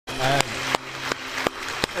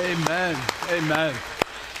Amen. Amen.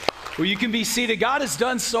 Well, you can be seated. God has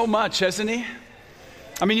done so much, hasn't he?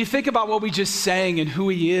 I mean, you think about what we just sang and who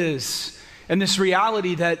he is, and this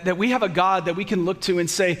reality that we have a God that we can look to and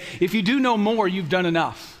say, if you do no more, you've done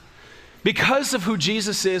enough. Because of who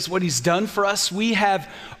Jesus is, what he's done for us, we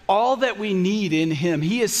have all that we need in him.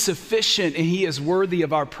 He is sufficient and he is worthy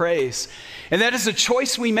of our praise. And that is a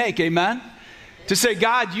choice we make, amen? To say,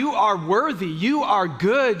 God, you are worthy, you are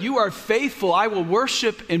good, you are faithful. I will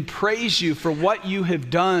worship and praise you for what you have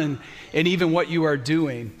done and even what you are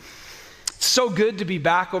doing. It's so good to be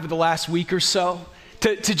back over the last week or so,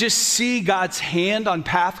 to just see God's hand on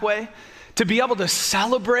Pathway, to be able to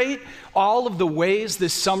celebrate all of the ways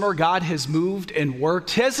this summer God has moved and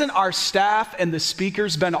worked. Hasn't our staff and the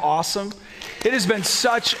speakers been awesome? It has been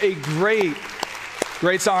such a great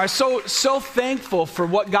song. I'm so thankful for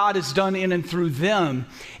what God has done in and through them,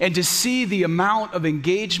 and to see the amount of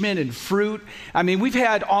engagement and fruit. I mean, we've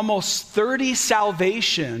had almost 30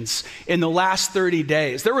 salvations in the last 30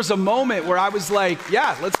 days. There was a moment where I was like,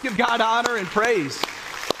 yeah, let's give God honor and praise.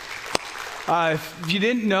 If you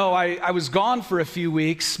didn't know, I was gone for a few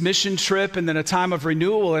weeks, mission trip and then a time of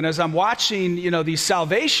renewal. And as I'm watching, these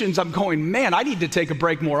salvations, I'm going, man, I need to take a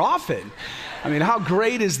break more often. I mean, how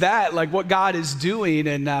great is that? Like what God is doing.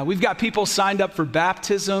 And we've got people signed up for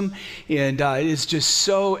baptism. And it is just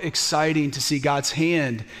so exciting to see God's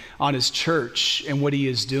hand on his church and what he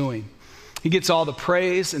is doing. He gets all the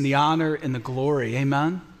praise and the honor and the glory.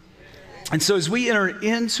 Amen. And so as we enter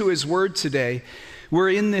into his word today, we're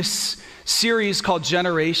in this series called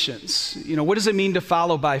Generations. What does it mean to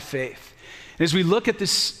follow by faith? And as we look at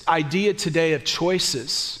this idea today of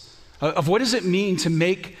choices, of what does it mean to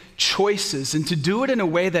make choices and to do it in a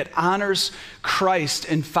way that honors Christ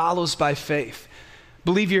and follows by faith.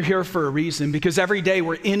 Believe you're here for a reason, because every day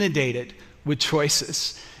we're inundated with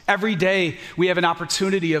choices. Every day we have an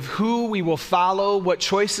opportunity of who we will follow, what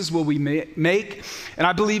choices will we make, and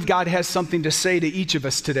I believe God has something to say to each of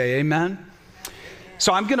us today, amen?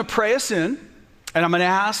 So I'm going to pray us in, and I'm going to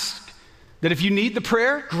ask that if you need the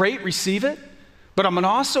prayer, great, receive it, but I'm going to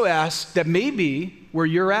also ask that maybe where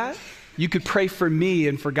you're at, you could pray for me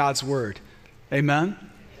and for God's word. Amen?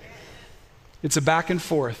 It's a back and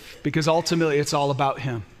forth, because ultimately it's all about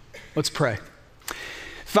him. Let's pray.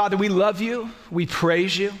 Father, we love you. We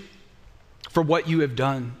praise you for what you have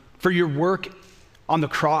done, for your work on the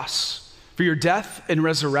cross, for your death and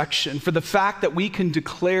resurrection, for the fact that we can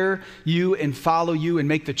declare you and follow you and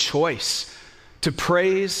make the choice to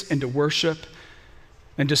praise and to worship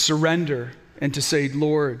and to surrender and to say,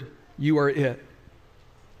 Lord, you are it.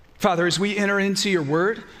 Father, as we enter into your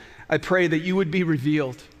word, I pray that you would be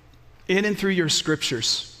revealed in and through your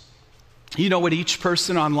scriptures. You know what each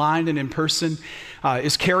person online and in person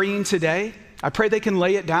is carrying today. I pray they can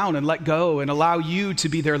lay it down and let go and allow you to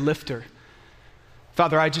be their lifter.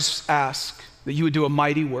 Father, I just ask that you would do a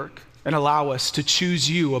mighty work and allow us to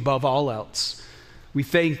choose you above all else. We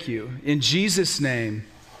thank you. In Jesus' name,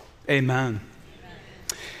 amen.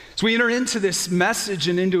 So we enter into this message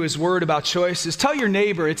and into his word about choices. Tell your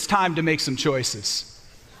neighbor it's time to make some choices.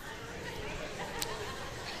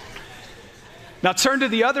 Now turn to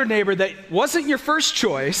the other neighbor that wasn't your first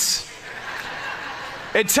choice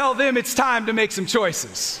and tell them it's time to make some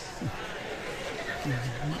choices.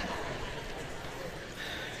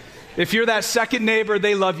 If you're that second neighbor,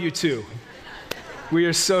 they love you too. We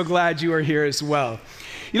are so glad you are here as well.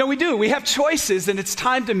 We do. We have choices, and it's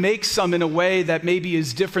time to make some in a way that maybe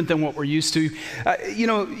is different than what we're used to.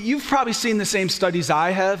 You've probably seen the same studies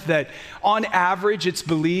I have, that on average, it's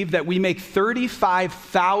believed that we make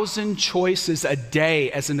 35,000 choices a day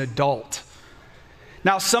as an adult.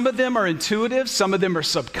 Now, some of them are intuitive, some of them are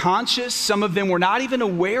subconscious, some of them we're not even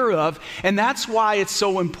aware of, and that's why it's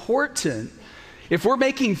so important. If we're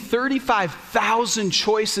making 35,000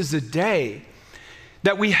 choices a day,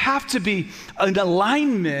 that we have to be in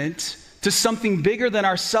alignment to something bigger than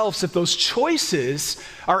ourselves if those choices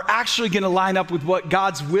are actually going to line up with what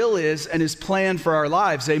God's will is and his plan for our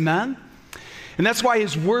lives. Amen? And that's why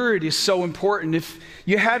his word is so important. If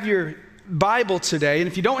you have your Bible today, and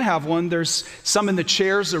if you don't have one, there's some in the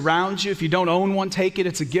chairs around you. If you don't own one, take it.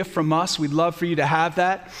 It's a gift from us. We'd love for you to have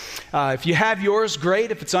that. If you have yours, great.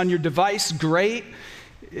 If it's on your device, great.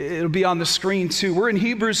 It'll be on the screen too. We're in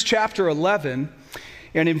Hebrews chapter 11.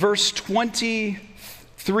 And in verse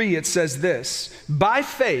 23, it says this: by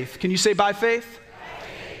faith, can you say by faith? By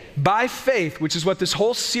faith. By faith, which is what this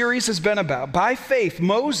whole series has been about. By faith,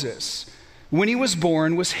 Moses, when he was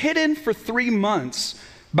born, was hidden for 3 months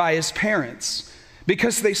by his parents,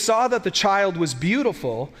 because they saw that the child was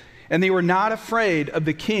beautiful, and they were not afraid of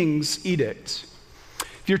the king's edict.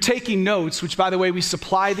 If you're taking notes, which by the way, we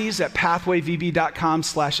supply these at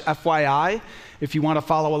pathwayvb.com/FYI, if you want to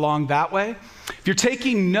follow along that way. If you're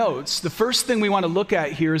taking notes, the first thing we want to look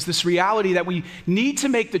at here is this reality that we need to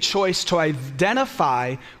make the choice to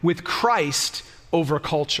identify with Christ over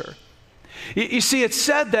culture. You see, it's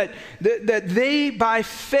said that they, by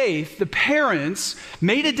faith, the parents,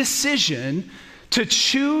 made a decision to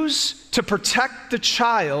choose to protect the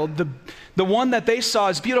child, the one that they saw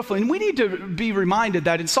as beautiful. And we need to be reminded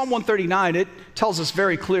that in Psalm 139, it tells us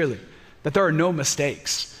very clearly that there are no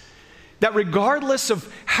mistakes. That regardless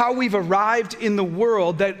of how we've arrived in the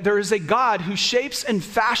world, that there is a God who shapes and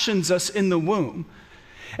fashions us in the womb.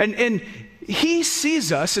 And he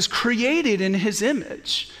sees us as created in his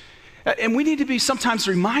image. And we need to be sometimes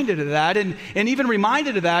reminded of that, and even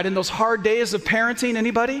reminded of that in those hard days of parenting.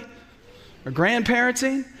 Anybody? Or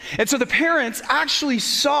grandparenting? And so the parents actually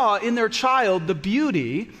saw in their child the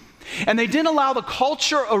beauty, and they didn't allow the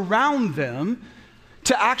culture around them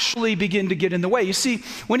to actually begin to get in the way. You see,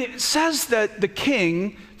 when it says that the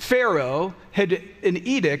king, Pharaoh, had an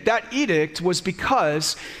edict, that edict was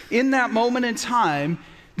because in that moment in time,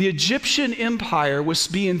 the Egyptian empire was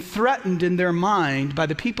being threatened in their mind by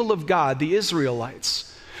the people of God, the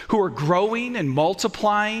Israelites, who were growing and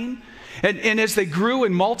multiplying. And as they grew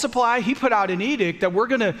and multiplied, he put out an edict that we're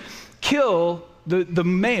going to kill the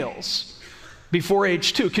males before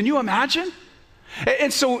age 2. Can you imagine?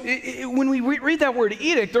 And so when we read that word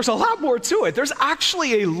edict, there's a lot more to it. There's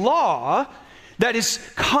actually a law that is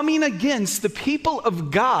coming against the people of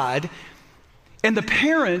God, and the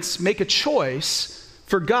parents make a choice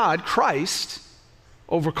for God, Christ,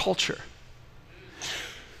 over culture.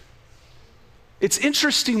 It's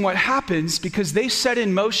interesting what happens because they set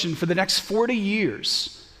in motion for the next 40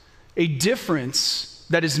 years a difference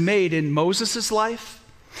that is made in Moses' life.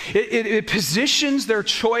 It positions their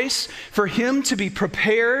choice for him to be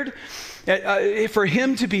prepared, for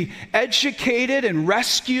him to be educated and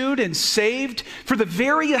rescued and saved for the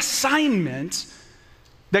very assignment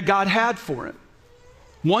that God had for him.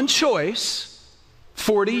 One choice,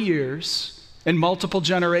 40 years, and multiple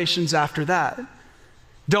generations after that.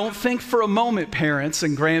 Don't think for a moment, parents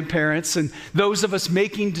and grandparents and those of us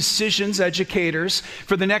making decisions, educators,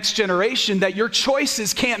 for the next generation, that your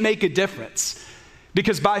choices can't make a difference.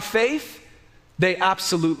 Because by faith, they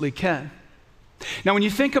absolutely can. Now, when you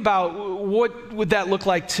think about what would that look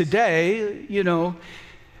like today, you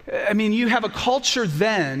have a culture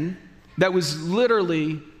then that was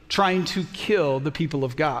literally trying to kill the people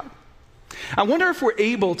of God. I wonder if we're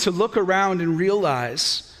able to look around and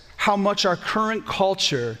realize how much our current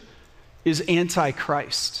culture is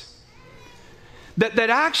anti-Christ. That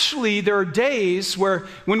actually there are days where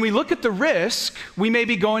when we look at the risk, we may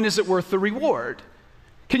be going, is it worth the reward?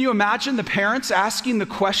 Can you imagine the parents asking the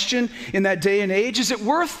question in that day and age, is it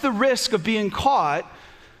worth the risk of being caught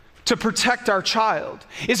to protect our child?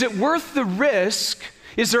 Is it worth the risk?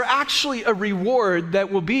 Is there actually a reward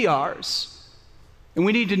that will be ours? And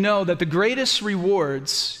we need to know that the greatest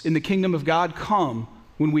rewards in the kingdom of God come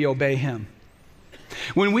when we obey him.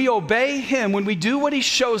 When we obey him, when we do what he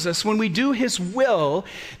shows us, when we do his will,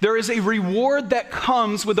 there is a reward that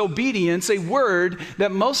comes with obedience, a word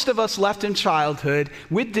that most of us left in childhood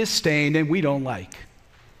with disdain and we don't like.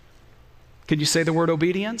 Can you say the word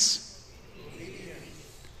obedience?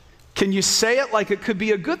 Can you say it like it could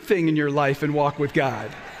be a good thing in your life and walk with God?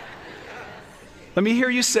 Let me hear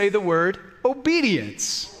you say the word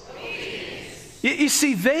obedience. You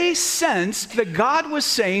see, they sensed that God was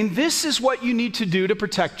saying, this is what you need to do to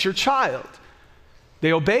protect your child.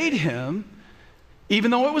 They obeyed him, even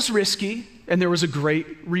though it was risky, and there was a great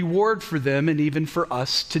reward for them and even for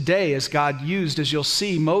us today, as God used, as you'll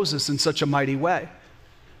see, Moses in such a mighty way.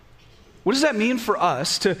 What does that mean for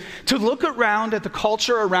us to look around at the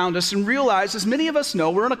culture around us and realize, as many of us know,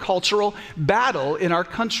 we're in a cultural battle in our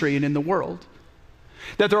country and in the world?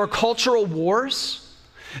 That there are cultural wars,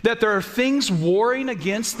 that there are things warring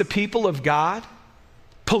against the people of God.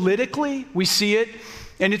 Politically, we see it,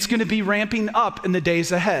 and it's going to be ramping up in the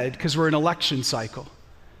days ahead because we're in an election cycle.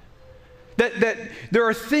 That there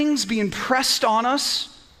are things being pressed on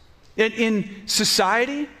us in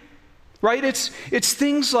society, right? It's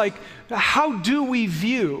things like, how do we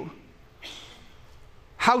view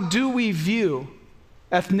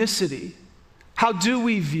ethnicity? How do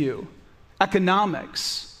we view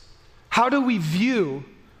economics? How do we view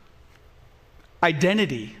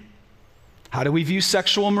identity? How do we view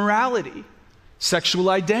sexual morality, sexual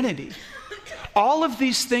identity? All of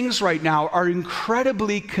these things right now are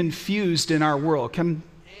incredibly confused in our world. Can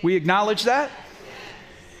we acknowledge that?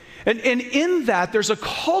 And in that, there's a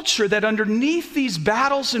culture that underneath these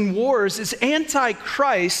battles and wars is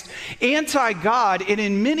anti-Christ, anti-God, and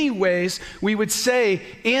in many ways, we would say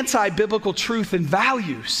anti-biblical truth and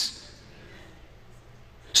values.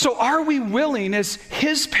 So are we willing, as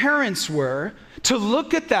his parents were, to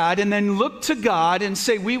look at that and then look to God and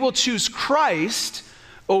say, we will choose Christ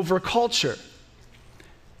over culture?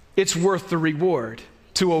 It's worth the reward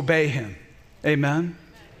to obey him. Amen?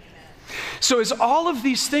 So as all of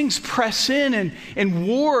these things press in and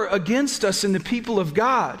war against us and the people of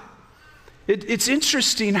God, it's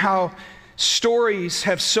interesting how stories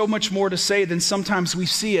have so much more to say than sometimes we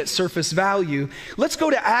see at surface value. Let's go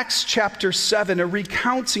to Acts chapter 7, a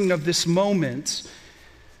recounting of this moment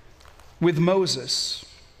with Moses.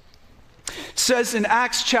 It says in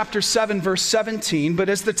Acts chapter 7, verse 17, "But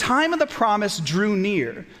as the time of the promise drew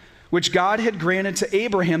near, which God had granted to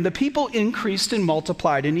Abraham, the people increased and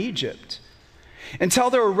multiplied in Egypt, until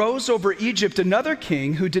there arose over Egypt another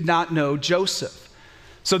king who did not know Joseph."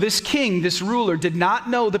 So this king, this ruler, did not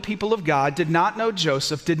know the people of God, did not know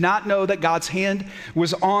Joseph, did not know that God's hand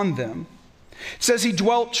was on them. It says he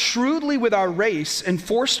dwelt shrewdly with our race and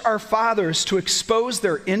forced our fathers to expose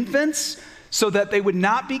their infants so that they would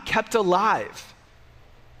not be kept alive.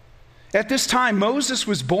 At this time, Moses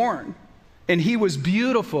was born, and he was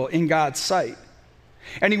beautiful in God's sight.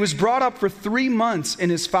 And he was brought up for 3 months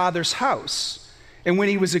in his father's house. And when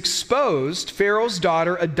he was exposed, Pharaoh's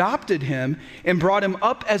daughter adopted him and brought him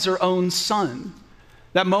up as her own son.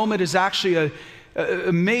 That moment is actually an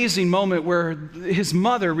amazing moment where his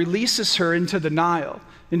mother releases her into the Nile,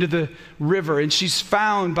 into the river, and he's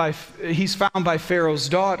found by Pharaoh's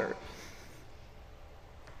daughter.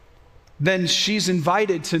 Then she's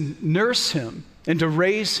invited to nurse him and to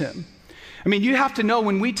raise him. I mean, you have to know,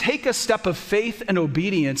 when we take a step of faith and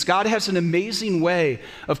obedience, God has an amazing way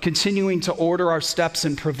of continuing to order our steps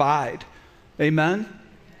and provide. Amen?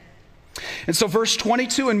 And so verse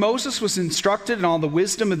 22, "And Moses was instructed in all the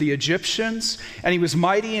wisdom of the Egyptians, and he was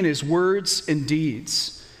mighty in his words and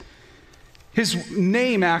deeds." His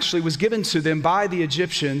name actually was given to them by the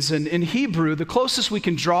Egyptians, and in Hebrew, the closest we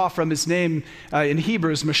can draw from his name in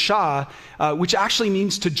Hebrew is Mashah, which actually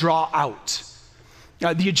means to draw out.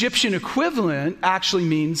 The Egyptian equivalent actually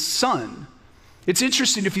means son. It's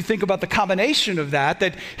interesting if you think about the combination of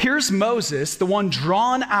that here's Moses, the one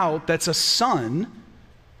drawn out, that's a son,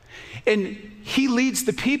 and he leads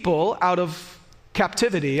the people out of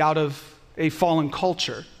captivity, out of a fallen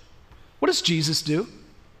culture. What does Jesus do?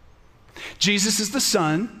 Jesus is the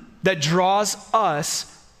son that draws us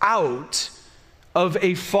out of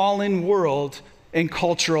a fallen world and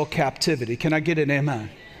cultural captivity. Can I get an amen?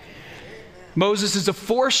 Moses is a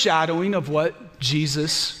foreshadowing of what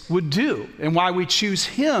Jesus would do and why we choose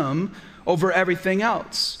him over everything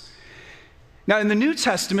else. Now, in the New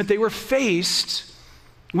Testament, they were faced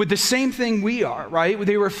with the same thing we are, right?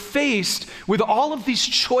 They were faced with all of these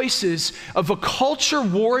choices of a culture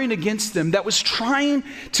warring against them that was trying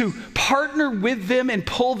to partner with them and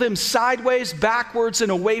pull them sideways, backwards,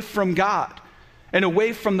 and away from God and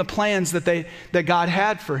away from the plans that God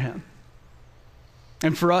had for him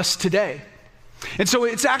and for us today. And so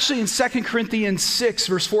it's actually in 2 Corinthians 6,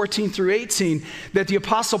 verse 14 through 18, that the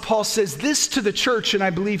Apostle Paul says this to the church, and I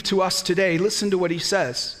believe to us today. Listen to what he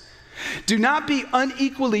says. "Do not be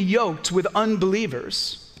unequally yoked with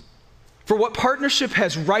unbelievers. For what partnership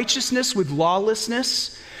has righteousness with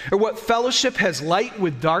lawlessness? Or what fellowship has light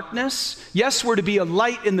with darkness? Yes, we're to be a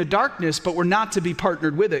light in the darkness, but we're not to be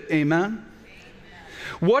partnered with it." Amen?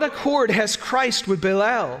 "What accord has Christ with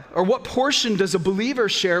Belial? Or what portion does a believer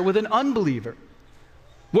share with an unbeliever?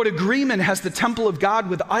 What agreement has the temple of God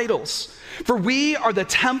with idols? For we are the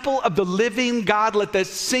temple of the living God." Let that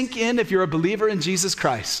sink in if you're a believer in Jesus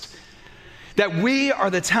Christ. That we are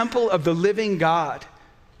the temple of the living God.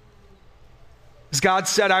 As God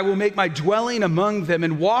said, "I will make my dwelling among them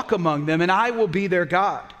and walk among them, and I will be their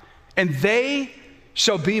God, and they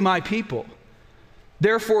shall be my people.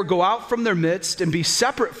 Therefore go out from their midst and be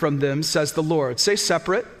separate from them, says the Lord." Say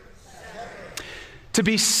separate. "To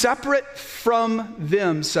be separate from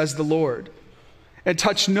them, says the Lord, and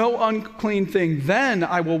touch no unclean thing. Then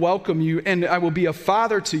I will welcome you, and I will be a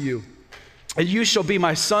father to you. And you shall be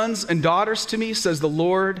my sons and daughters to me, says the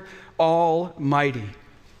Lord Almighty."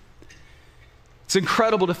 It's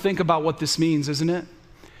incredible to think about what this means, isn't it?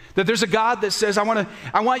 That there's a God that says, I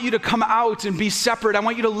want you to come out and be separate. I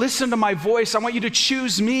want you to listen to my voice. I want you to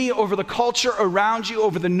choose me over the culture around you,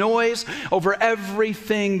 over the noise, over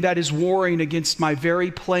everything that is warring against my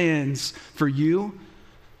very plans for you,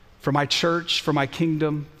 for my church, for my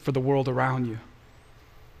kingdom, for the world around you.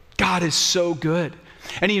 God is so good.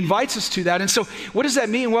 And he invites us to that. And so what does that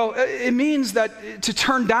mean? Well, it means that to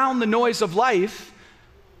turn down the noise of life,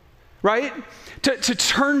 right? To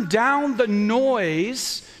turn down the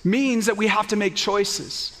noise means that we have to make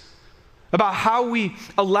choices about how we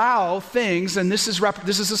allow things, and this is a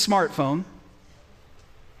smartphone.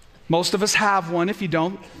 Most of us have one. If you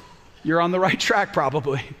don't, you're on the right track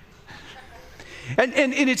probably. And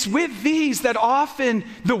it's with these that often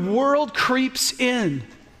the world creeps in,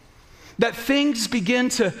 that things begin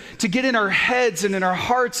to get in our heads and in our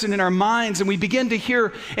hearts and in our minds, and we begin to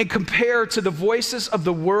hear and compare to the voices of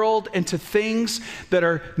the world and to things that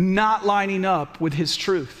are not lining up with his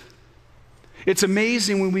truth. It's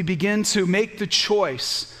amazing when we begin to make the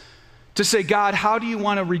choice to say, God, how do you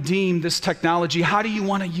want to redeem this technology? How do you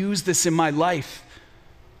want to use this in my life?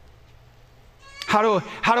 How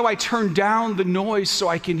do I turn down the noise so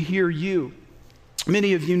I can hear you?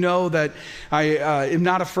 Many of you know that I am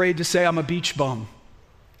not afraid to say I'm a beach bum,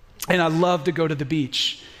 and I love to go to the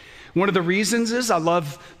beach. One of the reasons is I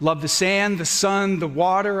love the sand, the sun, the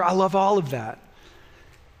water. I love all of that.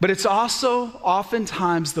 But it's also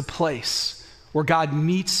oftentimes the place where God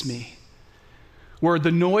meets me, where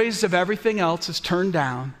the noise of everything else is turned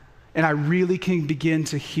down, and I really can begin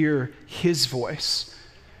to hear his voice.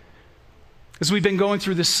 As we've been going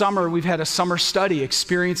through this summer, we've had a summer study,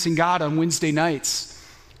 Experiencing God, on Wednesday nights.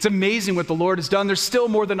 It's amazing what the Lord has done. There's still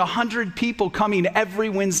more than 100 people coming every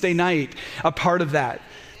Wednesday night, a part of that.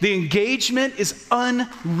 The engagement is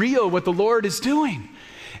unreal what the Lord is doing.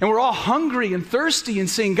 And we're all hungry and thirsty and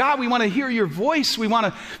saying, God, we want to hear your voice. We want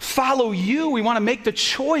to follow you. We want to make the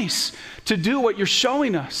choice to do what you're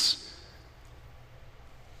showing us.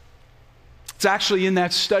 It's actually in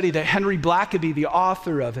that study that Henry Blackaby, the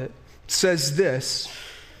author of it, says this.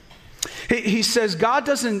 He says, God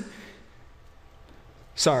doesn't,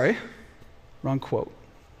 sorry, wrong quote.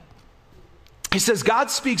 He says, God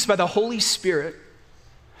speaks by the Holy Spirit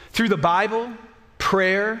through the Bible,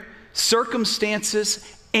 prayer,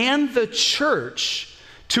 circumstances, and the church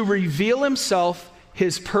to reveal himself,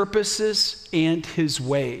 his purposes, and his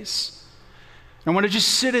ways. I want to just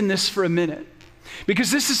sit in this for a minute,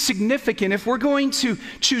 because this is significant. If we're going to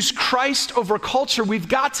choose Christ over culture, we've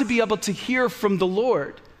got to be able to hear from the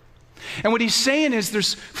Lord. And what he's saying is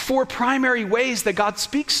there's 4 primary ways that God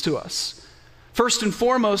speaks to us. First and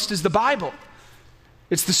foremost is the Bible.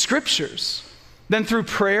 It's the scriptures. Then through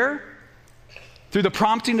prayer, through the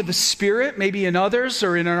prompting of the Spirit, maybe in others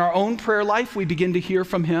or in our own prayer life, we begin to hear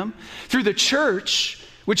from him. Through the church,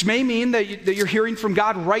 which may mean that you're hearing from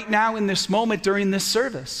God right now in this moment during this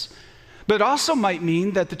service. But it also might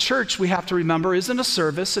mean that the church, we have to remember, isn't a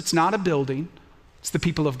service. It's not a building. It's the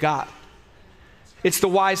people of God. It's the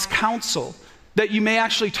wise counsel that you may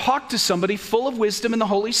actually talk to somebody full of wisdom and the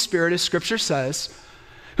Holy Spirit, as Scripture says,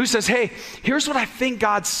 who says, hey, here's what I think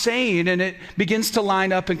God's saying, and it begins to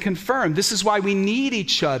line up and confirm. This is why we need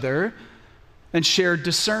each other and shared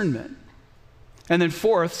discernment. And then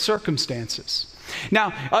fourth, circumstances.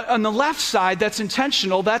 Now, on the left side, that's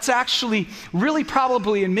intentional. That's actually really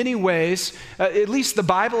probably in many ways, at least the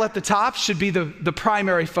Bible at the top should be the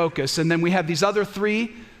primary focus. And then we have these other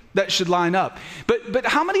 3 that should line up. But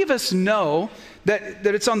how many of us know that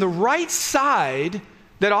it's on the right side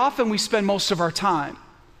that often we spend most of our time?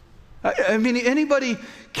 I mean, anybody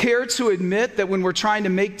care to admit that when we're trying to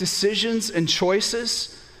make decisions and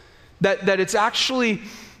choices, that it's actually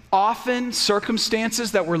often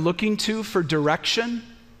circumstances that we're looking to for direction?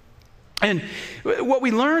 And what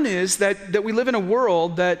we learn is that we live in a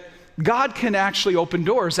world that God can actually open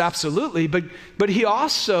doors, absolutely, but he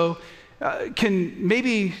also can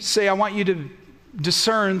maybe say, I want you to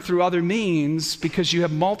discern through other means because you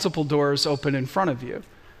have multiple doors open in front of you.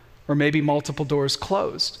 Or maybe multiple doors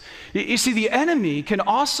closed. You see, the enemy can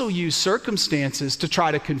also use circumstances to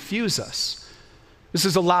try to confuse us. This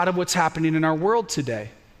is a lot of what's happening in our world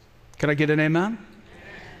today. Can I get an amen?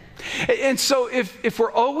 And so if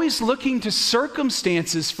we're always looking to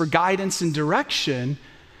circumstances for guidance and direction,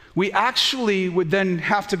 we actually would then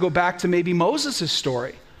have to go back to maybe Moses'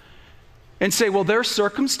 story and say, well, their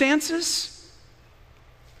circumstances,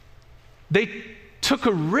 they took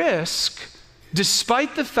a risk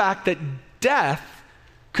despite the fact that death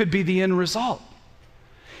could be the end result.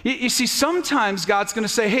 You see, sometimes God's going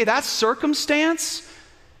to say, hey, that circumstance,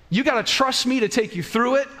 you got to trust me to take you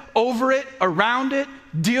through it, over it, around it,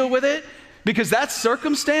 deal with it, because that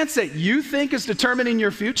circumstance that you think is determining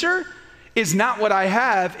your future is not what I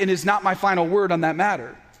have and is not my final word on that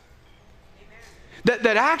matter. That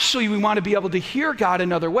actually we want to be able to hear God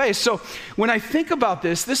in other ways. So when I think about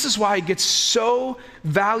this is why it gets so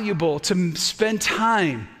valuable to spend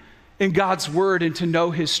time in God's word and to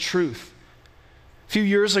know his truth. few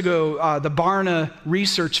years ago, the Barna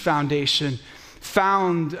Research Foundation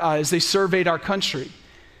found, as they surveyed our country,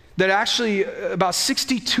 that actually about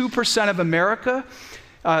 62% of America,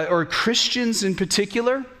 or Christians in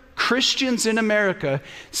particular, Christians in America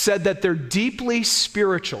said that they're deeply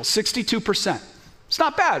spiritual, 62%. It's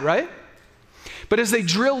not bad, right? But as they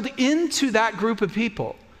drilled into that group of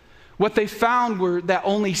people, what they found were that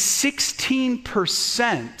only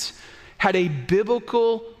 16% had a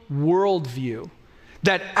biblical worldview,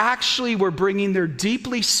 that actually were bringing their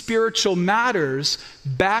deeply spiritual matters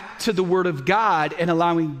back to the Word of God and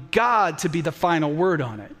allowing God to be the final word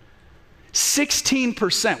on it.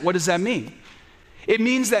 16%. What does that mean? It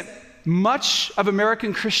means that much of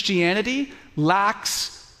American Christianity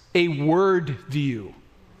lacks a word view.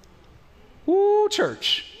 Woo,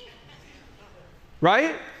 church.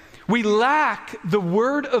 Right? We lack the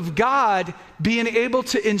Word of God being able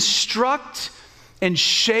to instruct and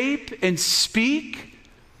shape and speak.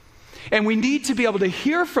 And we need to be able to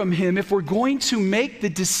hear from Him if we're going to make the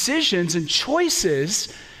decisions and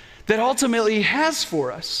choices that ultimately He has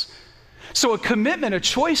for us. So a commitment, a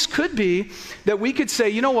choice could be that we could say,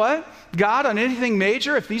 you know what? God, on anything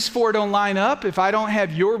major, if these four don't line up, if I don't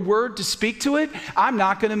have your word to speak to it, I'm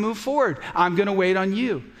not going to move forward. I'm going to wait on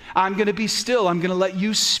you. I'm going to be still. I'm going to let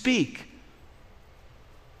you speak.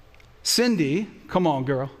 Cindy, come on,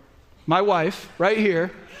 girl. My wife, right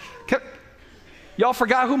here. Y'all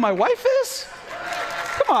forgot who my wife is?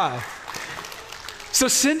 Come on. So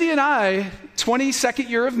Cindy and I, 22nd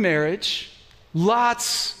year of marriage,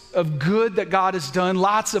 lots of good that God has done,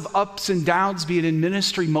 lots of ups and downs being in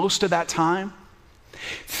ministry most of that time.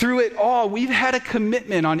 Through it all, we've had a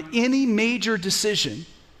commitment on any major decision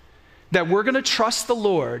that we're going to trust the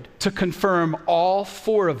Lord to confirm all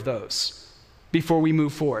four of those before we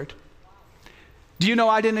move forward. Do you know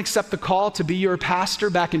I didn't accept the call to be your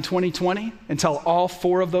pastor back in 2020 until all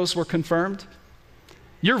four of those were confirmed?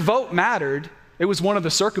 Your vote mattered. It was one of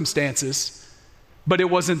the circumstances. But it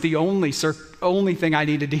wasn't the only thing I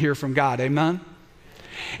needed to hear from God, amen?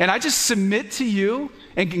 And I just submit to you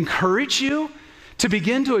and encourage you to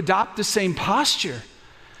begin to adopt the same posture.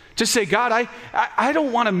 To say, God, I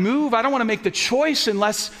don't want to move. I don't want to make the choice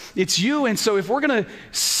unless it's you. And so if we're going to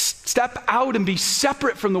step out and be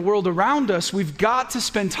separate from the world around us, we've got to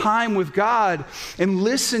spend time with God and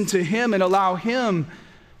listen to Him and allow Him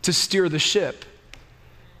to steer the ship.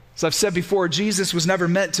 As I've said before, Jesus was never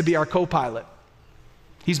meant to be our co-pilot.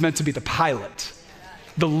 He's meant to be the pilot,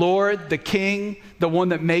 the Lord, the King, the one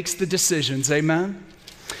that makes the decisions, amen?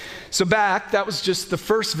 So that was just the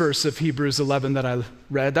first verse of Hebrews 11 that I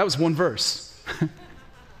read. That was one verse.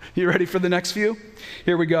 You ready for the next few?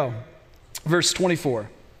 Here we go. Verse 24.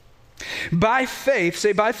 By faith,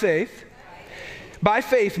 say by faith. By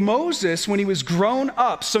faith, Moses, when he was grown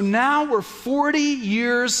up, so now we're 40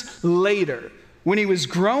 years later, when he was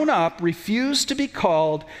grown up, refused to be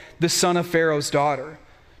called the son of Pharaoh's daughter,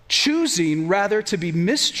 choosing rather to be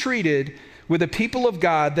mistreated with the people of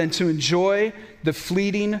God than to enjoy the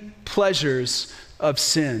fleeting pleasures of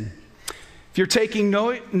sin. If you're taking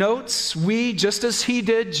notes, we, just as he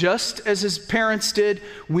did, just as his parents did,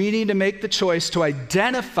 we need to make the choice to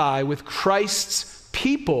identify with Christ's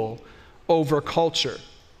people over culture.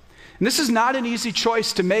 And this is not an easy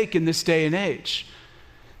choice to make in this day and age.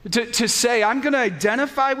 To say, I'm going to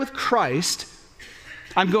identify with Christ,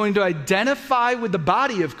 I'm going to identify with the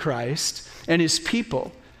body of Christ and his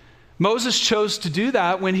people. Moses chose to do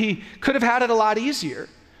that when he could have had it a lot easier.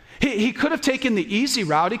 He could have taken the easy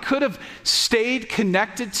route. He could have stayed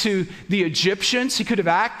connected to the Egyptians. He could have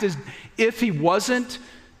acted as if he wasn't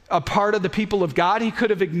a part of the people of God. He could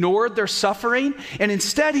have ignored their suffering. And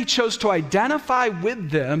instead, he chose to identify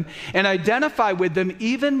with them and identify with them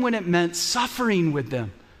even when it meant suffering with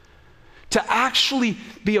them. To actually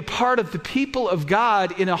be a part of the people of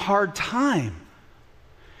God in a hard time.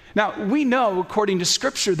 Now, we know, according to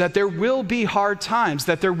Scripture, that there will be hard times,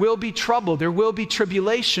 that there will be trouble, there will be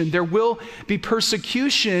tribulation, there will be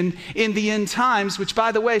persecution in the end times, which,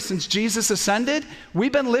 by the way, since Jesus ascended,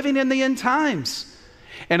 we've been living in the end times.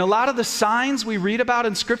 And a lot of the signs we read about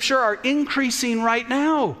in Scripture are increasing right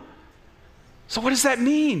now. So what does that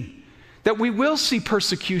mean? That we will see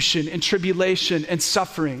persecution and tribulation and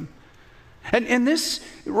suffering. And this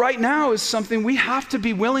right now is something we have to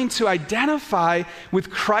be willing to identify with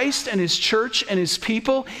Christ and his church and his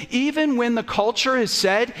people, even when the culture has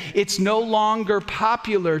said it's no longer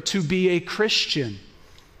popular to be a Christian.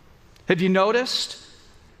 Have you noticed?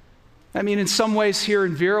 I mean, in some ways here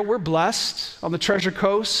in Vera, we're blessed. On the Treasure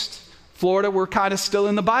Coast, Florida, we're kind of still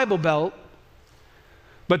in the Bible Belt.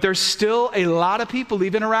 But there's still a lot of people,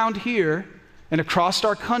 even around here and across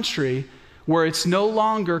our country, where it's no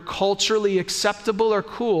longer culturally acceptable or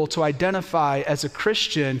cool to identify as a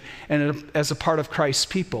Christian and as a part of Christ's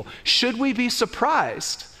people. Should we be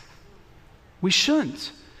surprised? We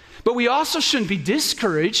shouldn't. But we also shouldn't be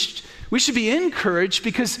discouraged. We should be encouraged,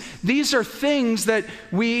 because these are things that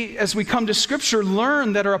we, as we come to Scripture,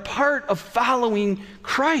 learn that are a part of following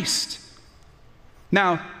Christ.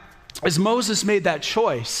 Now, as Moses made that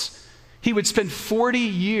choice, he would spend 40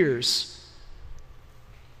 years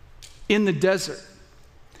in the desert.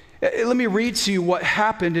 Let me read to you what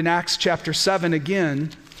happened in Acts chapter 7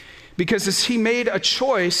 again, because as he made a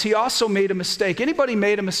choice, he also made a mistake. Anybody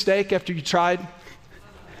made a mistake after you tried?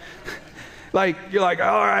 Like, you're like,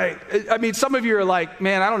 all right. I mean, some of you are like,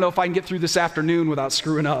 man, I don't know if I can get through this afternoon without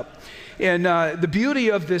screwing up. And the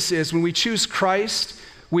beauty of this is when we choose Christ,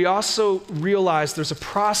 we also realize there's a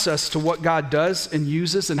process to what God does and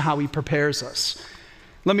uses and how he prepares us.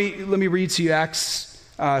 Let me read to you Acts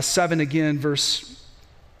 7 again, verse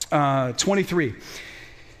 23.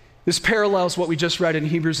 This parallels what we just read in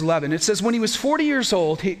Hebrews 11. It says, when he was 40 years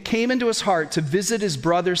old, it came into his heart to visit his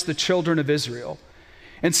brothers, the children of Israel.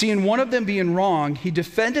 And seeing one of them being wrong, he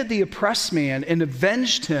defended the oppressed man and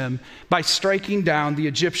avenged him by striking down the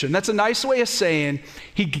Egyptian. That's a nice way of saying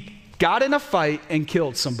he got in a fight and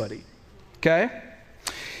killed somebody, okay?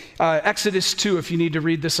 Exodus 2, if you need to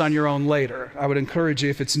read this on your own later. I would encourage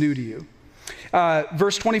you if it's new to you.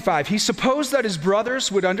 Verse 25, he supposed that his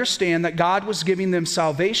brothers would understand that God was giving them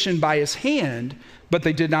salvation by his hand, but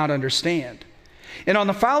they did not understand. And on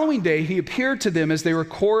the following day, he appeared to them as they were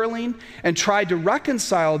quarreling and tried to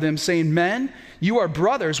reconcile them, saying, men, you are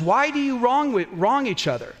brothers. Why do you wrong each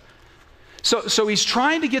other? So he's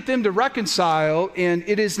trying to get them to reconcile, and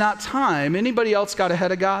it is not time. Anybody else got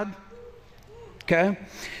ahead of God? Okay.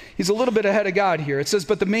 He's a little bit ahead of God here. It says,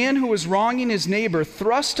 but the man who was wronging his neighbor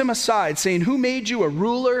thrust him aside, saying, who made you a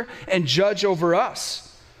ruler and judge over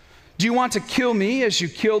us? Do you want to kill me as you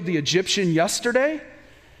killed the Egyptian yesterday?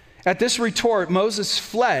 At this retort, Moses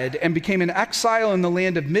fled and became an exile in the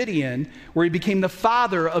land of Midian, where he became the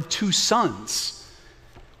father of 2 sons.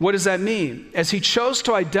 What does that mean? As he chose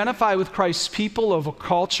to identify with Christ's people of a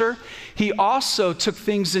culture, he also took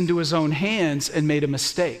things into his own hands and made a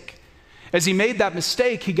mistake. As he made that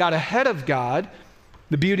mistake, he got ahead of God.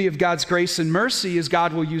 The beauty of God's grace and mercy is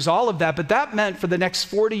God will use all of that, but that meant for the next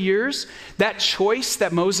 40 years, that choice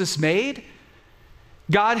that Moses made,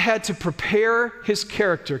 God had to prepare his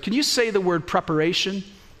character. Can you say the word preparation?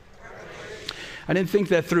 I didn't think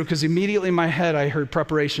that through because immediately in my head I heard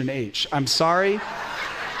preparation H. I'm sorry.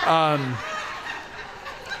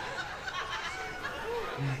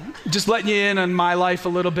 Just letting you in on my life a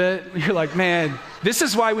little bit. You're like, man, this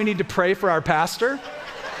is why we need to pray for our pastor.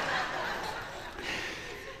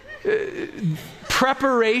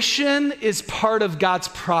 Preparation is part of God's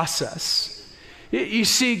process. You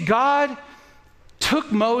see, God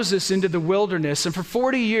took Moses into the wilderness, and for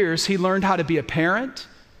 40 years, he learned how to be a parent.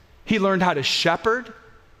 He learned how to shepherd.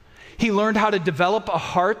 He learned how to develop a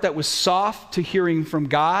heart that was soft to hearing from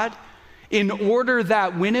God, in order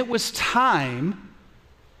that when it was time,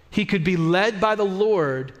 he could be led by the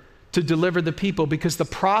Lord to deliver the people, because the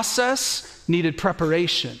process needed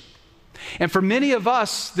preparation. And for many of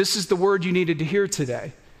us, this is the word you needed to hear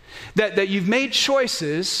today. That you've made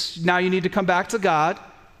choices, now you need to come back to God.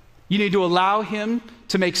 You need to allow him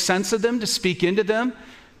to make sense of them, to speak into them.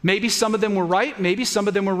 Maybe some of them were right, maybe some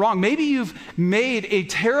of them were wrong. Maybe you've made a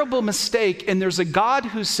terrible mistake, and there's a God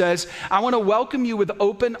who says, I want to welcome you with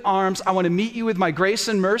open arms. I want to meet you with my grace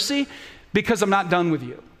and mercy, because I'm not done with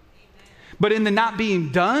you. But in the not being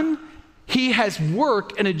done, he has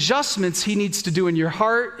work and adjustments he needs to do in your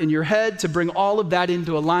heart, in your head, to bring all of that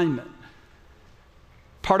into alignment.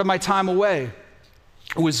 Part of my time away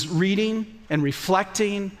was reading and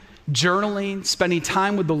reflecting, journaling, spending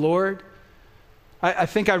time with the Lord. I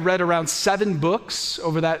think I read around 7 books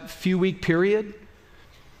over that few-week period.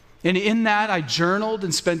 And in that, I journaled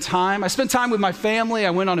and spent time. I spent time with my family.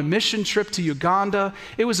 I went on a mission trip to Uganda.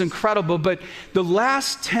 It was incredible. But the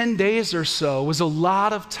last 10 days or so was a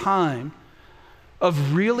lot of time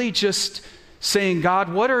of really just saying,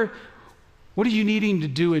 God, what are you needing to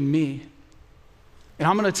do in me? And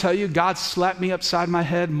I'm going to tell you, God slapped me upside my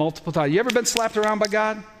head multiple times. You ever been slapped around by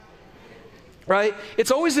God? Right?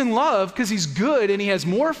 It's always in love, because he's good and he has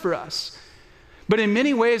more for us. But in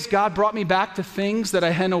many ways, God brought me back to things that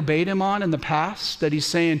I hadn't obeyed him on in the past, that he's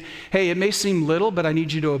saying, hey, it may seem little, but I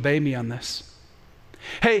need you to obey me on this.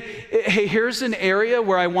 Hey, here's an area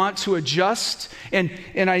where I want to adjust, and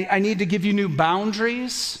I need to give you new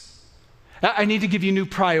boundaries. I need to give you new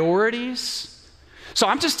priorities. So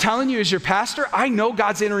I'm just telling you, as your pastor, I know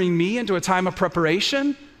God's entering me into a time of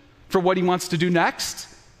preparation for what he wants to do next.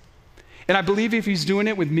 And I believe if he's doing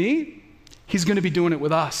it with me, he's going to be doing it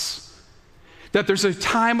with us. That there's a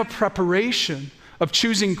time of preparation of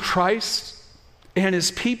choosing Christ and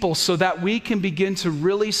his people so that we can begin to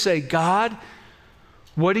really say, God,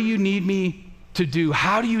 what do you need me to do?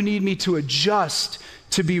 How do you need me to adjust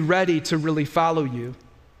to be ready to really follow you?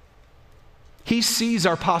 He sees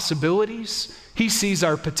our possibilities. He sees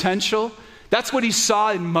our potential. That's what he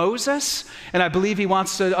saw in Moses, and I believe he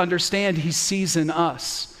wants to understand he sees in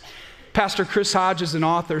us. Pastor Chris Hodges, an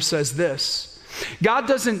author, says this: God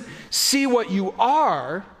doesn't see what you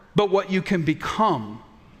are, but what you can become.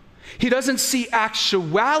 He doesn't see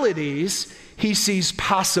actualities, he sees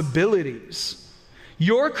possibilities.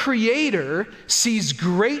 Your Creator sees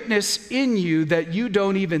greatness in you that you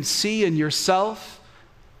don't even see in yourself.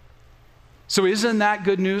 So isn't that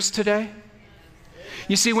good news today?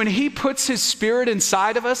 You see, when he puts his Spirit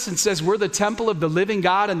inside of us and says we're the temple of the living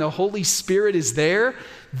God and the Holy Spirit is there,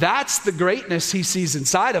 that's the greatness he sees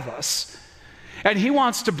inside of us. And he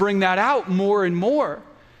wants to bring that out more and more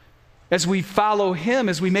as we follow him,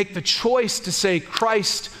 as we make the choice to say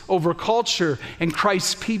Christ over culture and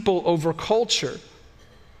Christ's people over culture.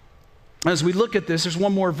 As we look at this, there's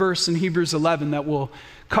one more verse in Hebrews 11 that we'll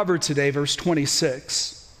cover today, verse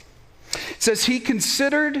 26. It says, he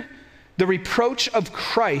considered the reproach of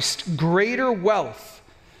Christ greater wealth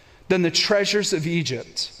than the treasures of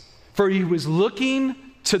Egypt, for he was looking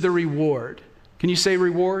to the reward. Can you say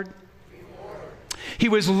reward? Reward. He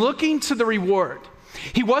was looking to the reward.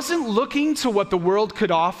 He wasn't looking to what the world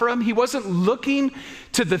could offer him. He wasn't looking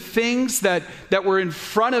to the things that were in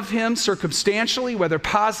front of him circumstantially, whether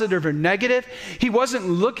positive or negative. He wasn't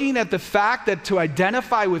looking at the fact that to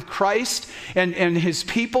identify with Christ and his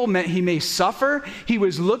people meant he may suffer. He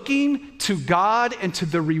was looking to God and to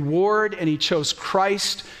the reward, and he chose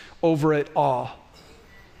Christ over it all.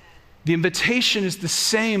 The invitation is the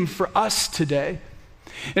same for us today.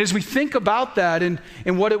 And as we think about that and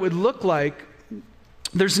what it would look like,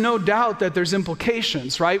 there's no doubt that there's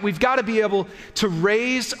implications, right? We've got to be able to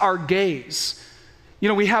raise our gaze. You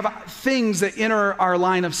know, we have things that enter our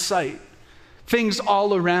line of sight, things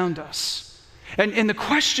all around us. And the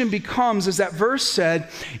question becomes, as that verse said,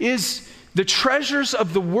 is the treasures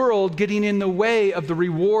of the world getting in the way of the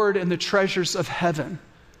reward and the treasures of heaven?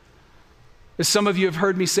 As some of you have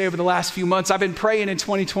heard me say over the last few months, I've been praying in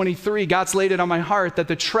 2023, God's laid it on my heart that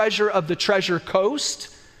the treasure of the treasure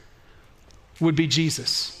coast would be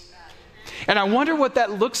Jesus. And I wonder what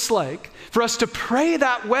that looks like for us to pray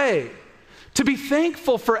that way, to be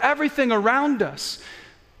thankful for everything around us,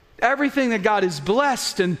 everything that God has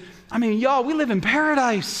blessed. And I mean, y'all, we live in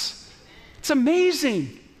paradise. It's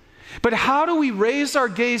amazing. But how do we raise our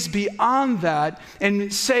gaze beyond that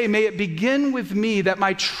and say, may it begin with me, that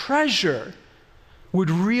my treasure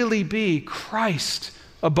would really be Christ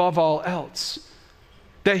above all else,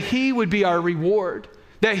 that he would be our reward,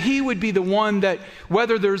 that he would be the one that,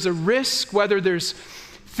 whether there's a risk, whether there's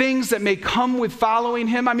things that may come with following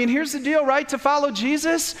him. I mean, here's the deal, right? To follow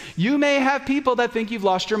Jesus, you may have people that think you've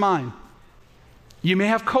lost your mind. You may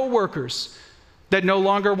have coworkers that no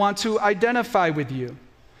longer want to identify with you.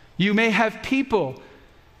 You may have people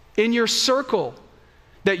in your circle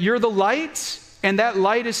that you're the light and that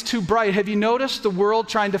light is too bright. Have you noticed the world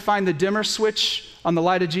trying to find the dimmer switch on the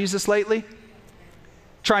light of Jesus lately?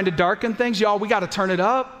 Trying to darken things. Y'all, we got to turn it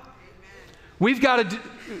up. We got to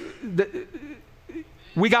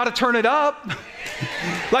turn it up.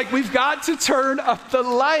 Like, we've got to turn up the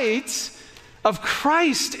light of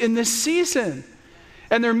Christ in this season.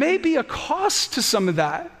 And there may be a cost to some of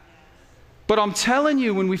that. But I'm telling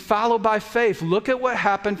you, when we follow by faith, look at what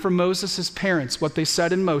happened for Moses' parents, what they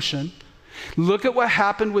set in motion. Look at what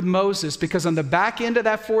happened with Moses, because on the back end of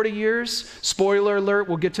that 40 years, spoiler alert,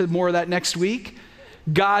 we'll get to more of that next week,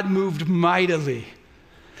 God moved mightily.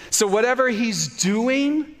 So whatever he's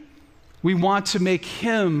doing, we want to make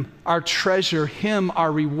him our treasure, him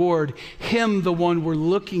our reward, him the one we're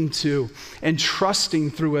looking to and trusting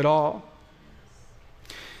through it all.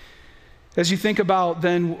 As you think about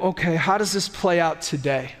then, okay, how does this play out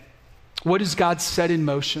today? What has God set in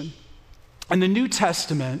motion? In the New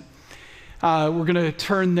Testament, we're going to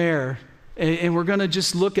turn there and we're going to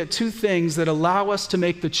just look at two things that allow us to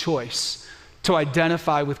make the choice to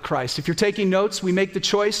identify with Christ. If you're taking notes, we make the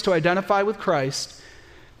choice to identify with Christ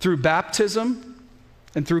through baptism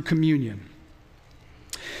and through communion.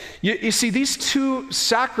 You see, these two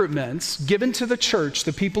sacraments given to the church,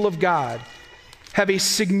 the people of God, have a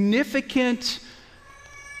significant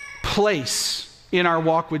place in our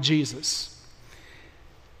walk with Jesus.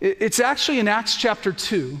 It's actually in Acts chapter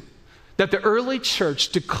 2 that the early church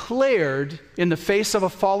declared in the face of a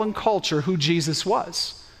fallen culture who Jesus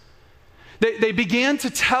was. They began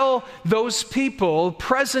to tell those people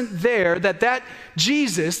present there that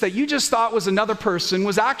Jesus that you just thought was another person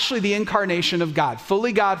was actually the incarnation of God,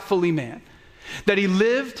 fully man. That he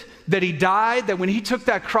lived, that he died, that when he took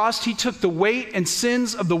that cross, he took the weight and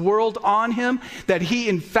sins of the world on him, that he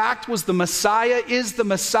in fact was the Messiah, is the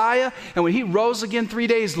Messiah, and when he rose again 3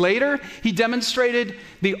 days later, he demonstrated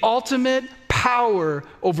the ultimate power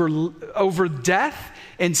over death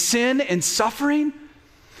and sin and suffering.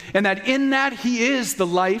 And that in that he is the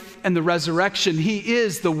life and the resurrection. He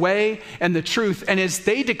is the way and the truth. And as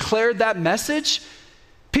they declared that message,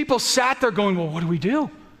 people sat there going, well, what do we do?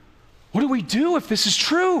 What do we do if this is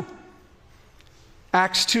true?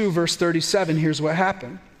 Acts 2, verse 37, here's what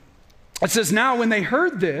happened. It says, now when they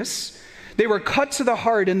heard this, they were cut to the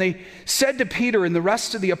heart, and they said to Peter and the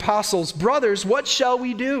rest of the apostles, brothers, what shall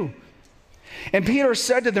we do? And Peter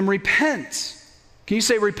said to them, repent. Can you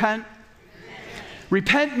say repent?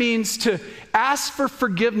 Repent means to ask for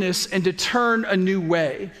forgiveness and to turn a new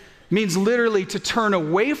way. It means literally to turn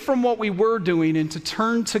away from what we were doing and to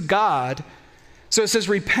turn to God. So it says,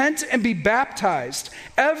 repent and be baptized,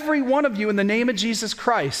 every one of you, in the name of Jesus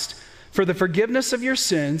Christ, for the forgiveness of your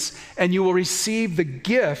sins, and you will receive the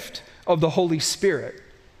gift of the Holy Spirit.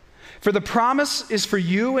 For the promise is for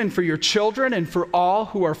you and for your children and for all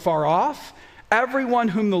who are far off, everyone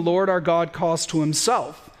whom the Lord our God calls to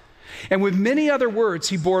himself. And with many other words,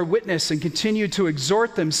 he bore witness and continued to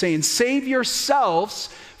exhort them, saying, save yourselves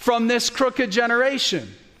from this crooked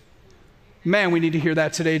generation. Man, we need to hear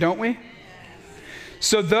that today, don't we?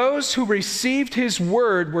 So those who received his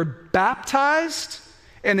word were baptized,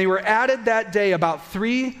 and they were added that day about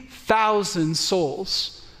 3,000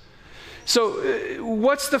 souls. So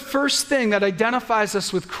what's the first thing that identifies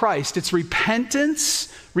us with Christ? It's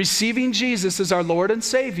repentance, receiving Jesus as our Lord and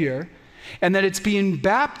Savior, and that it's being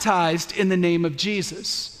baptized in the name of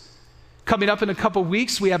Jesus. Coming up in a couple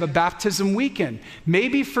weeks, we have a baptism weekend.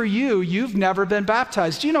 Maybe for you, you've never been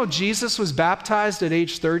baptized. Do you know Jesus was baptized at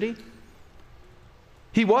age 30?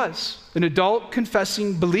 He was an adult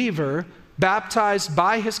confessing believer, baptized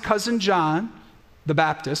by his cousin John, the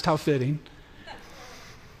Baptist, how fitting.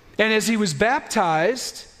 And as he was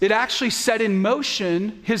baptized, it actually set in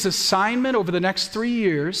motion his assignment over the next 3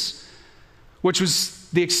 years, which was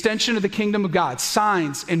the extension of the kingdom of God,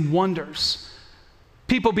 signs and wonders,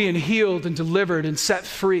 people being healed and delivered and set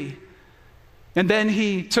free. And then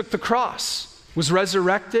he took the cross, was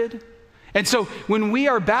resurrected. And so when we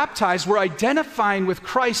are baptized, we're identifying with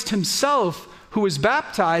Christ himself, who was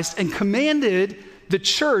baptized and commanded the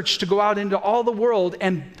church to go out into all the world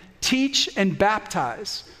and teach and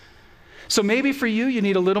baptize. So maybe for you, you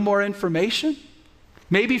need a little more information.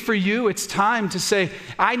 Maybe for you, it's time to say,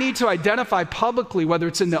 I need to identify publicly, whether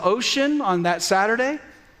it's in the ocean on that Saturday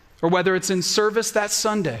or whether it's in service that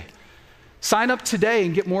Sunday. Sign up today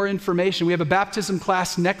and get more information. We have a baptism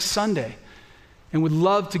class next Sunday and would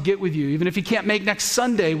love to get with you. Even if you can't make next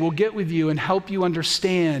Sunday, we'll get with you and help you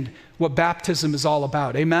understand what baptism is all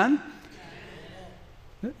about. Amen?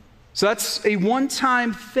 So that's a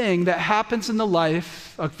one-time thing that happens in the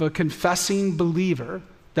life of a confessing believer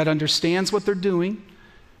that understands what they're doing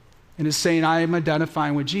and is saying, I am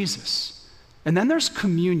identifying with Jesus. And then there's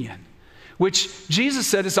communion, which Jesus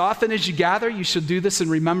said, as often as you gather, you should do this in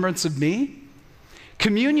remembrance of me.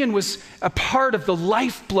 Communion was a part of the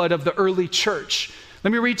lifeblood of the early church.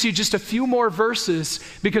 Let me read to you just a few more verses,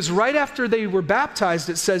 because right after they were baptized,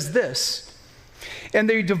 it says this, and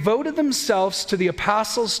they devoted themselves to the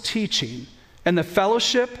apostles' teaching and the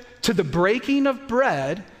fellowship, to the breaking of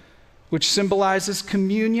bread, which symbolizes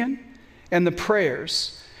communion, and the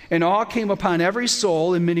prayers. And awe came upon every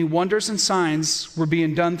soul, and many wonders and signs were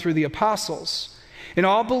being done through the apostles. And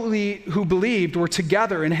all who believed were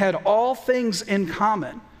together and had all things in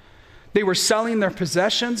common. They were selling their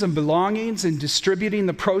possessions and belongings and distributing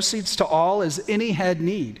the proceeds to all as any had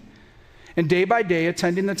need. And day by day,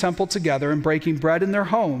 attending the temple together and breaking bread in their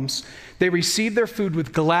homes, they received their food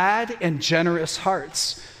with glad and generous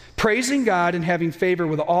hearts, praising God and having favor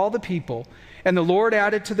with all the people. And the Lord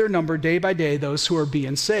added to their number day by day those who are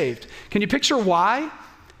being saved. Can you picture why?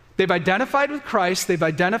 They've identified with Christ. They've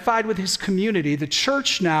identified with his community. The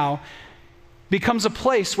church now becomes a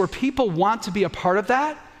place where people want to be a part of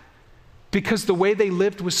that because the way they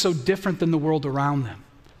lived was so different than the world around them.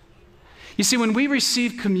 You see, when we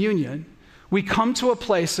receive communion, we come to a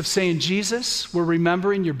place of saying, Jesus, we're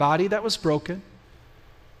remembering your body that was broken,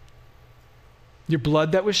 your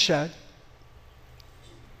blood that was shed.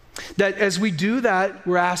 That as we do that,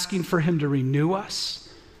 we're asking for him to renew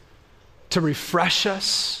us, to refresh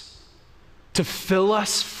us, to fill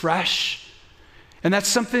us fresh. And that's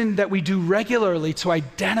something that we do regularly to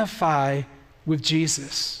identify with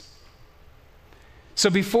Jesus. So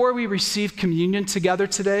before we receive communion together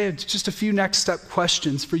today, just a few next step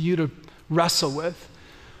questions for you to wrestle with.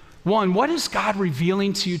 One, what is God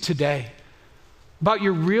revealing to you today about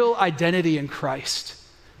your real identity in Christ?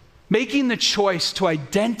 Making the choice to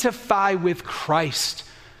identify with Christ,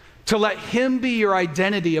 to let him be your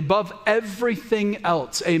identity above everything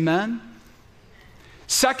else. Amen?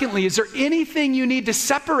 Secondly, is there anything you need to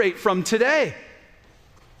separate from today?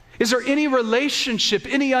 Is there any relationship,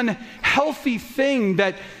 any unhealthy thing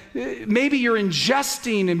that maybe you're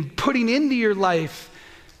ingesting and putting into your life,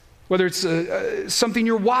 whether it's something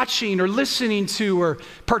you're watching or listening to or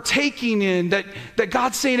partaking in, that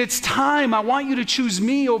God's saying, it's time, I want you to choose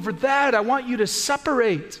me over that, I want you to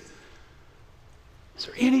separate? Is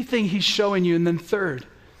there anything he's showing you? And then third,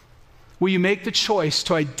 will you make the choice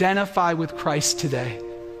to identify with Christ today?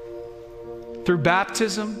 Through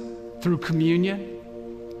baptism, through communion.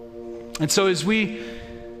 And so as we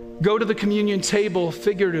go to the communion table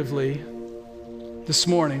figuratively this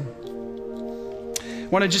morning, I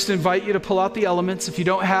want to just invite you to pull out the elements. If you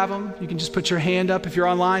don't have them, you can just put your hand up. If you're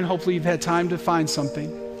online, hopefully you've had time to find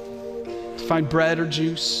something, to find bread or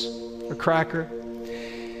juice or cracker.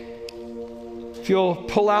 If you'll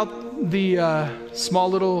pull out the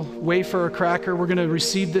small little wafer or cracker, we're going to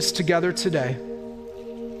receive this together today.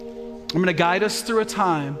 I'm going to guide us through a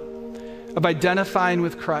time of identifying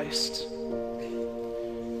with Christ.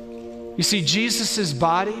 You see, Jesus'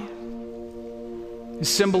 body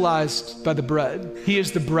is symbolized by the bread. He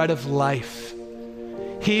is the bread of life.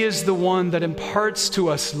 He is the one that imparts to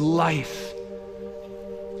us life.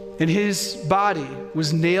 And his body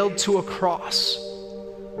was nailed to a cross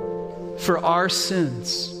for our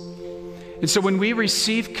sins. And so when we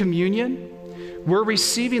receive communion, we're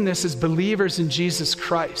receiving this as believers in Jesus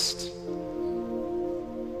Christ,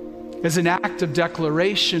 as an act of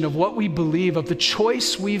declaration of what we believe, of the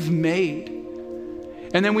choice we've made.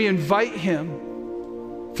 And then we invite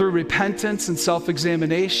him through repentance and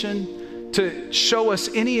self-examination to show us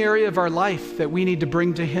any area of our life that we need to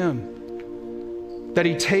bring to him. That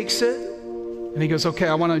he takes it and he goes, okay,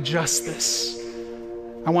 I want to adjust this.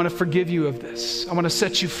 I want to forgive you of this. I want to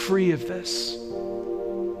set you free of this.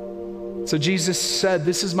 So Jesus said,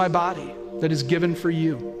 this is my body that is given for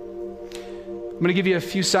you. I'm going to give you a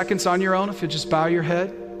few seconds on your own if you'll just bow your head,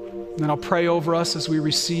 and then I'll pray over us as we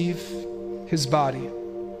receive his body.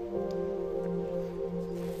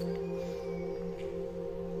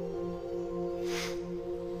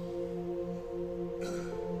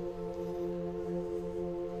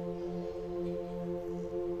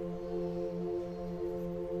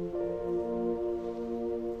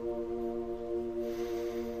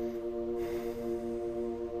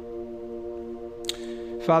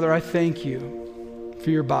 Father, I thank you for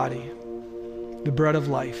your body, the bread of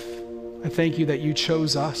life. I thank you that you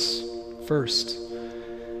chose us first.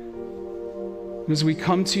 And as we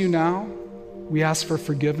come to you now, we ask for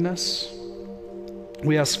forgiveness.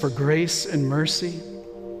 We ask for grace and mercy.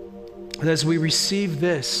 And as we receive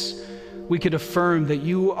this, we could affirm that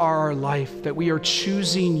you are our life, that we are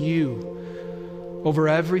choosing you over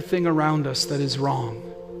everything around us that is wrong.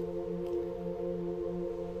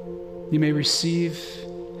 You may receive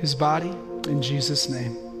his body in Jesus'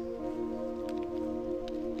 name.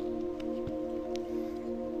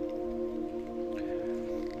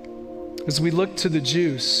 As we look to the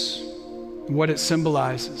juice and what it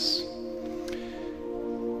symbolizes,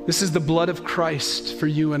 this is the blood of Christ for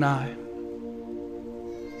you and I.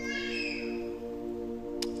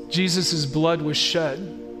 Jesus' blood was shed.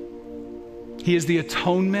 He is the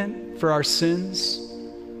atonement for our sins.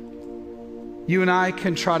 You and I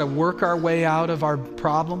can try to work our way out of our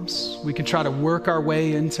problems. We can try to work our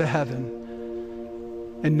way into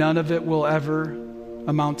heaven. And none of it will ever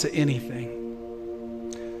amount to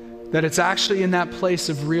anything. That it's actually in that place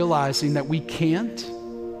of realizing that we can't,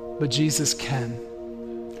 but Jesus can.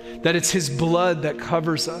 That it's his blood that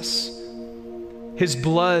covers us. His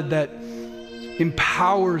blood that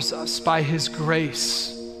empowers us by his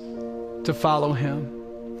grace to follow him.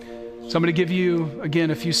 So I'm going to give you,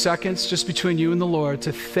 again, a few seconds just between you and the Lord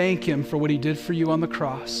to thank him for what he did for you on the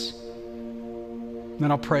cross. And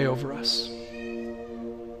then I'll pray over us.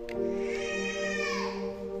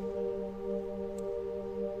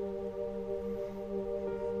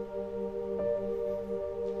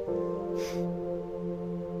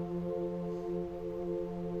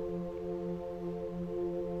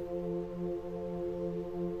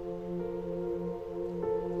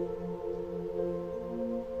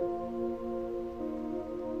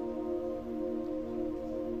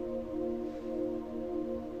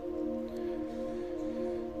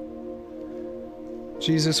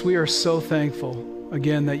 Jesus, we are so thankful,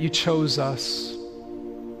 again, that you chose us,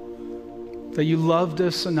 that you loved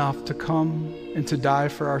us enough to come and to die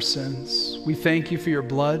for our sins. We thank you for your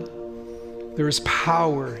blood. There is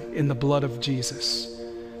power in the blood of Jesus,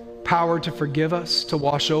 power to forgive us, to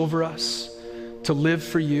wash over us, to live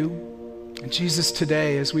for you. And Jesus,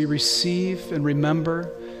 today, as we receive and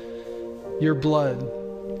remember your blood,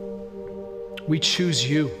 we choose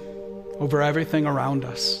you over everything around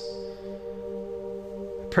us.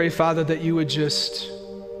 I pray, Father, that you would just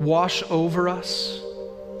wash over us,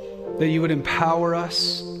 that you would empower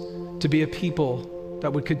us to be a people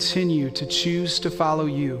that would continue to choose to follow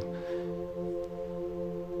you.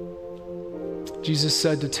 Jesus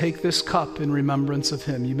said to take this cup in remembrance of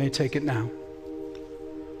him. You may take it now.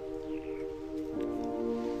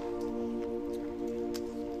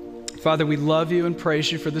 Father, we love you and praise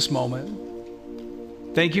you for this moment.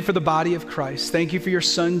 Thank you for the body of Christ. Thank you for your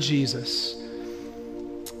son, Jesus.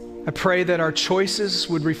 I pray that our choices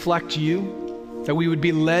would reflect you, that we would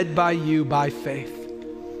be led by you by faith.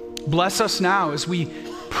 Bless us now as we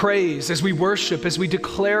praise, as we worship, as we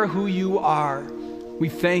declare who you are. We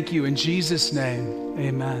thank you in Jesus' name.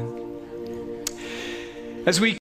 Amen. As we